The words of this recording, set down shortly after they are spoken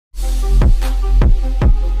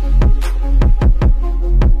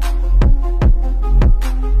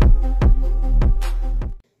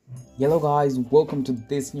Hello guys, welcome to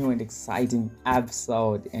this new and exciting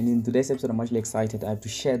episode. And in today's episode, I'm actually excited. I have to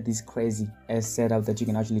share this crazy setup that you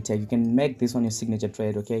can actually take. You can make this on your signature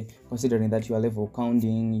trade, okay? Considering that you are level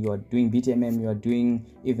counting, you are doing BTMM, you are doing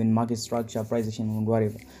even market structure, price action, and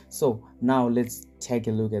whatever. So now let's take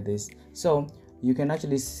a look at this. So you can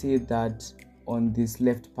actually see that on this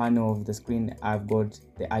left panel of the screen, I've got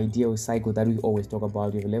the ideal cycle that we always talk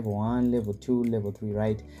about. You have level 1, level 2, level 3,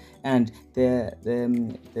 right? And the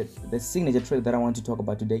signature trade that I want to talk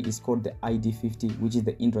about today is called the ID50, which is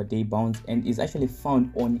the intraday bounce, and is actually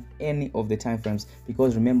found on any of the time frames,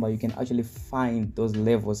 because remember, you can actually find those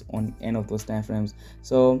levels on any of those time frames.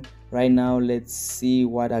 So right now, let's see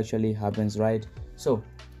what actually happens, right? So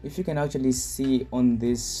if you can actually see on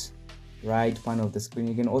this right panel of the screen,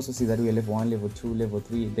 you can also see that we have level 1, level 2, level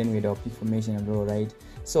 3, then we have our peak formation and low, right?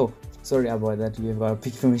 So sorry about that, we have our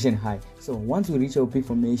peak formation high. So once we reach our peak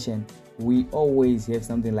formation, we always have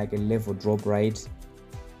something like a level drop, right?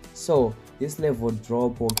 So this level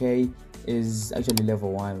drop, okay, is actually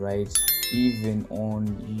level 1, right? Even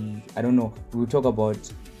on, I don't know, we'll talk about.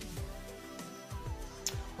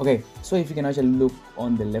 Okay, so if you can actually look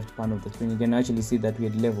on the left panel of the screen, you can actually see that we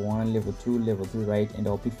had level 1, level 2, level 3, right, and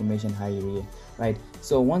our peak formation high here, right?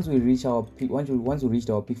 So once we reach our peak, once we reached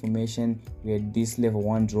our peak formation, we had this level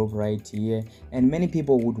 1 drop right here, and many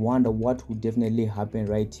people would wonder what would definitely happen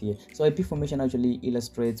right here. So a peak formation actually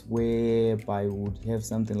illustrates whereby we would have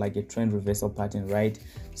something like a trend reversal pattern, right?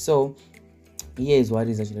 So here is what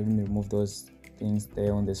is actually, let me remove those things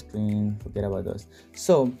there on the screen, forget about those.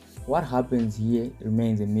 So what happens here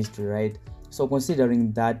remains a mystery, right? So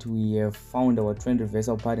considering that we have found our trend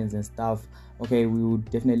reversal patterns and stuff, okay, we would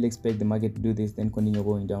definitely expect the market to do this, then continue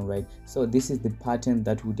going down, right? So this is the pattern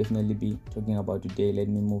that we'll definitely be talking about today. Let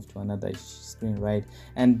me move to another screen, right?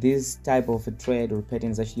 And this type of a trade or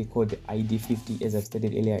pattern is actually called the ID50. As I've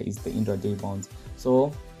stated earlier, is the intraday bounce.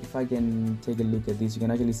 So if I can take a look at this, you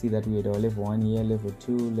can actually see that we had our level 1 here, level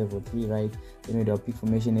 2, level 3, right? Then we had our peak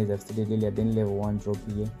formation, as I've stated earlier, then level 1 drop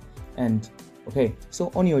here. And okay,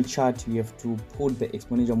 so on your chart, you have to put the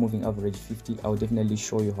exponential moving average 50. I'll definitely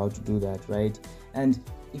show you how to do that, right? And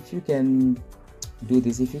if you can do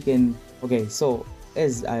this, if you can, okay, so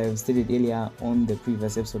as I have stated earlier on the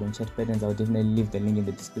previous episode on chart patterns, I'll definitely leave the link in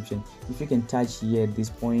the description. If you can touch here this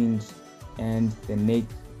point and the neck,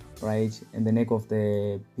 right, and the neck of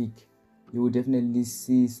the peak, you will definitely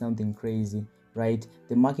see something crazy, right?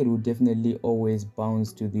 The market will definitely always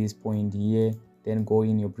bounce to this point here, then go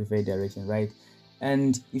in your preferred direction, right?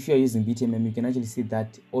 And if you're using BTMM, you can actually see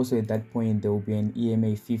that also at that point there will be an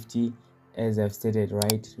EMA 50, as I've stated,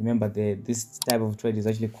 right? Remember, this type of trade is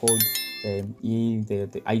actually called the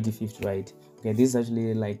ID50, right? Okay, this is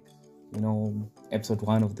actually like, you know, episode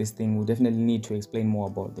 1 of this thing. We'll definitely need to explain more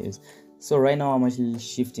about this. So right now I'm actually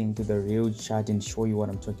shifting to the real chart and show you what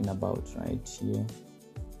I'm talking about right here.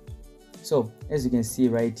 So as you can see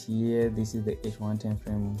right here, this is the H1 time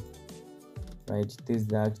frame, right?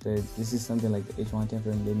 This is something like the H1 time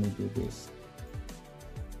frame. Let me do this.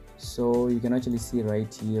 So you can actually see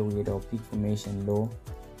right here we had our peak formation low,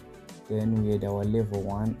 then we had our level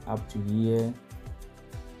 1 up to here,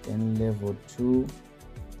 then level 2,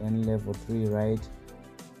 then level 3, right?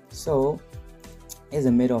 So as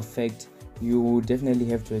a matter of fact, you definitely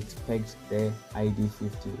have to expect the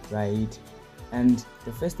ID50, right? And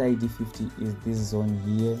the first ID50 is this zone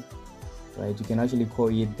here, right? You can actually call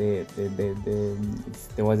it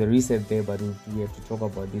there was a reset there, but we have to talk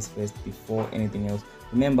about this first before anything else.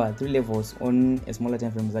 Remember, 3 levels on a smaller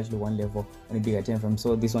time frame is actually 1 level on a bigger time frame,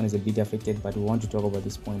 so this one is a bit affected, but we want to talk about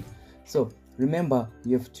this point. So remember,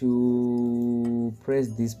 you have to press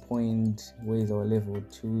this point. Where is our level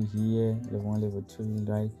 2 here, level 1, level 2,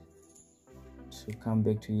 right, to come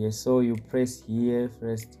back to here. So you press here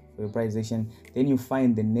first for your price action, then you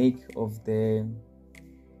find the neck of the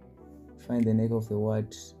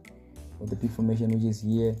what of the peak formation, which is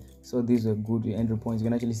here. So these are good entry points. You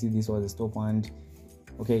can actually see this was a stop, and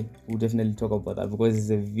okay, we'll definitely talk about that because it's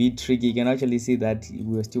a bit tricky. You can actually see that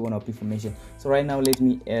we are still on our peak formation. So right now, let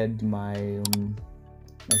me add my 50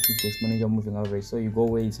 exponential moving average. So you go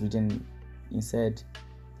where it's written insert,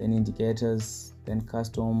 then indicators, then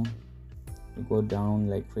custom. You go down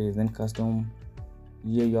like crazy, then custom.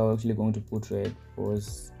 Here you are actually going to put red,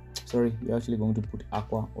 because you're actually going to put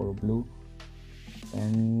aqua or blue,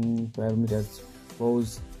 and parameters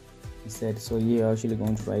close set. So here you're actually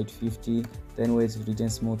going to write 50, then where it's written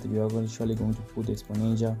smooth, you're actually going to put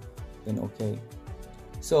exponential, then okay.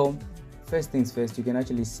 So first things first, you can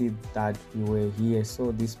actually see that we were here.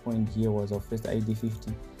 So this point here was our first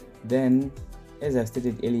ID50. Then, as I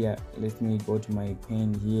stated earlier, let me go to my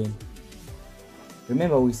pen here.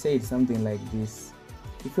 Remember, we said something like this.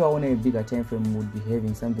 If you are on a bigger time frame, would be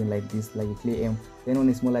having something like this, like a clear M. Then on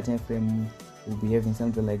a smaller time frame, we'll be having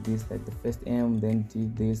something like this, like the first M, then do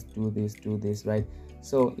this, right?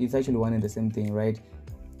 So it's actually one and the same thing, right?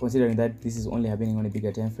 Considering that this is only happening on a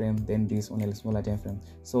bigger time frame, then this on a smaller time frame.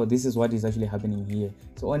 So this is what is actually happening here.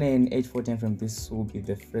 So on an H4 time frame, this will be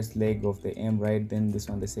the first leg of the M, right? Then this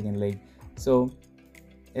one, the second leg. So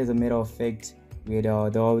as a matter of fact, we had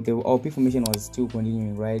our P formation was still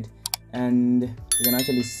continuing, right? And you can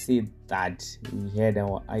actually see that we had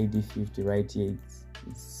our ID50 right here.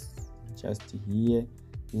 It's just here.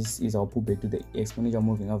 This is our pullback to the exponential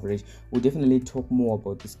moving average. We'll definitely talk more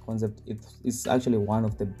about this concept. It's actually one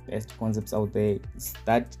of the best concepts out there. It's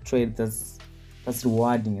that trade that's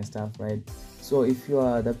rewarding and stuff, right? So if you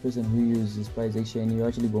are that person who uses price action, you're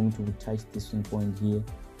actually going to touch this swing point here,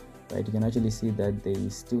 right? You can actually see that there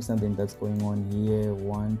is still something that's going on here.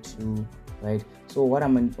 1, 2, right? So what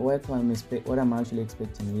I'm actually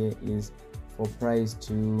expecting here is for price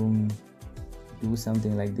to do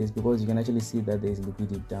something like this, because you can actually see that there is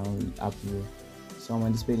liquidity down up here. So I'm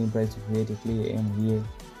anticipating price to create a clear M here,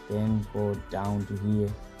 then go down to here.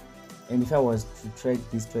 And if I was to track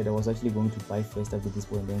this trade, I was actually going to buy first after this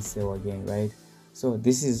point, then sell again, right? So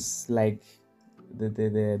this is like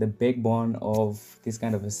the backbone of this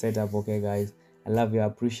kind of a setup. Okay guys, I love you, I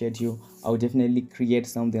appreciate you. I'll definitely create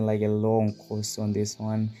something like a long course on this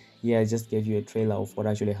one. Yeah, I just gave you a trailer of what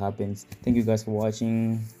actually happens. Thank you guys for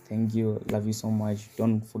watching. Thank you, love you so much.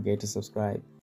 Don't forget to subscribe.